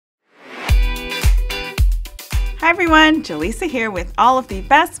Hi everyone, Jaleesa here with all of the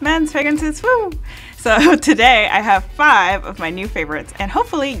best men's fragrances. Woo! So today I have 5 of my new favorites, and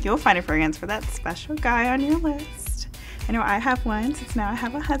hopefully you'll find a fragrance for that special guy on your list. I know I have one since now I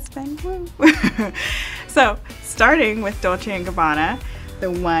have a husband. Woo! So starting with Dolce & Gabbana,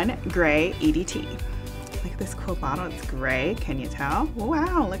 the One Gray EDT. Look at this cool bottle, it's gray, can you tell?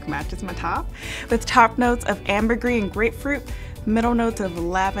 Wow, look, matches my top. With top notes of ambergris and grapefruit, middle notes of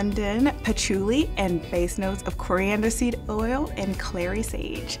lavender, patchouli, and base notes of coriander seed oil and clary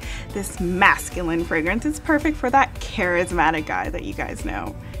sage. This masculine fragrance is perfect for that charismatic guy that you guys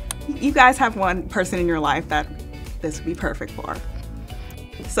know. You guys have one person in your life that this would be perfect for.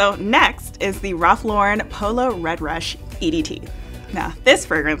 So next is the Ralph Lauren Polo Red Rush EDT. Now this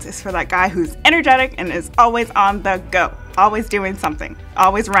fragrance is for that guy who's energetic and is always on the go, always doing something,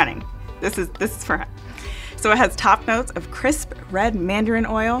 always running. This is for him. So it has top notes of crisp red mandarin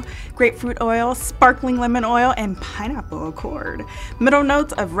oil, grapefruit oil, sparkling lemon oil, and pineapple accord. Middle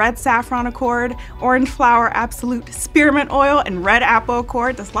notes of red saffron accord, orange flower absolute spearmint oil, and red apple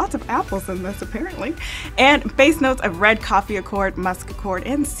accord. There's lots of apples in this apparently. And base notes of red coffee accord, musk accord,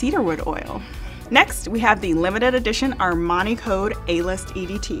 and cedarwood oil. Next, we have the limited edition Armani Code A-List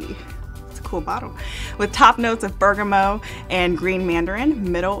EDT. Cool bottle with top notes of bergamot and green mandarin,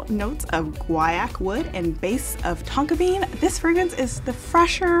 middle notes of guaiac wood, and base of tonka bean. This fragrance is the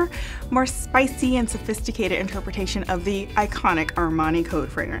fresher, more spicy and sophisticated interpretation of the iconic Armani Code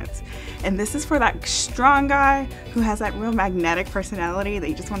fragrance. And this is for that strong guy who has that real magnetic personality that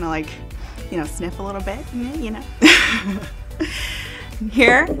you just want to, like, you know, sniff a little bit, you know.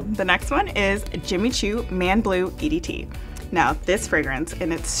 Here, the next one is Jimmy Choo Man Blue EDT. Now this fragrance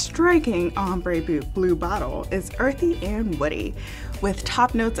in its striking ombre blue bottle is earthy and woody, with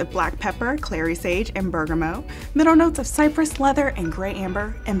top notes of black pepper, clary sage, and bergamot, middle notes of cypress leather and gray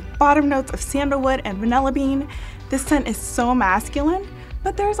amber, and bottom notes of sandalwood and vanilla bean. This scent is so masculine,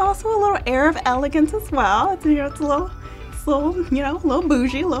 but there's also a little air of elegance as well. It's, you know, it's a little, you know, a little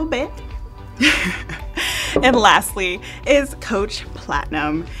bougie, a little bit. And lastly is Coach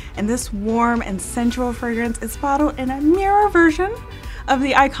Platinum, and this warm and sensual fragrance is bottled in a mirror version of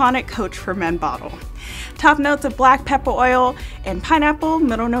the iconic Coach for Men bottle. Top notes of black pepper oil and pineapple,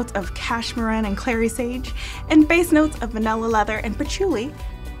 middle notes of cashmere and clary sage, and base notes of vanilla leather and patchouli.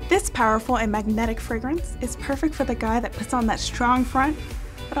 This powerful and magnetic fragrance is perfect for the guy that puts on that strong front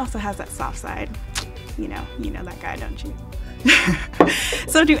but also has that soft side. You know that guy, don't you?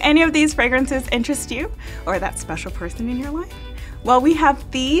 So do any of these fragrances interest you or that special person in your life? Well, we have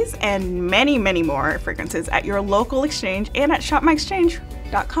these and many, many more fragrances at your local exchange and at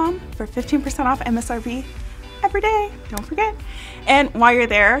shopmyexchange.com for 15% off MSRP every day. Don't forget. And while you're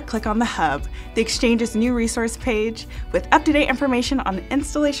there, click on the Hub, the exchange's new resource page with up-to-date information on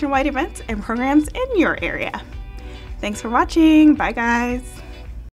installation-wide events and programs in your area. Thanks for watching. Bye, guys.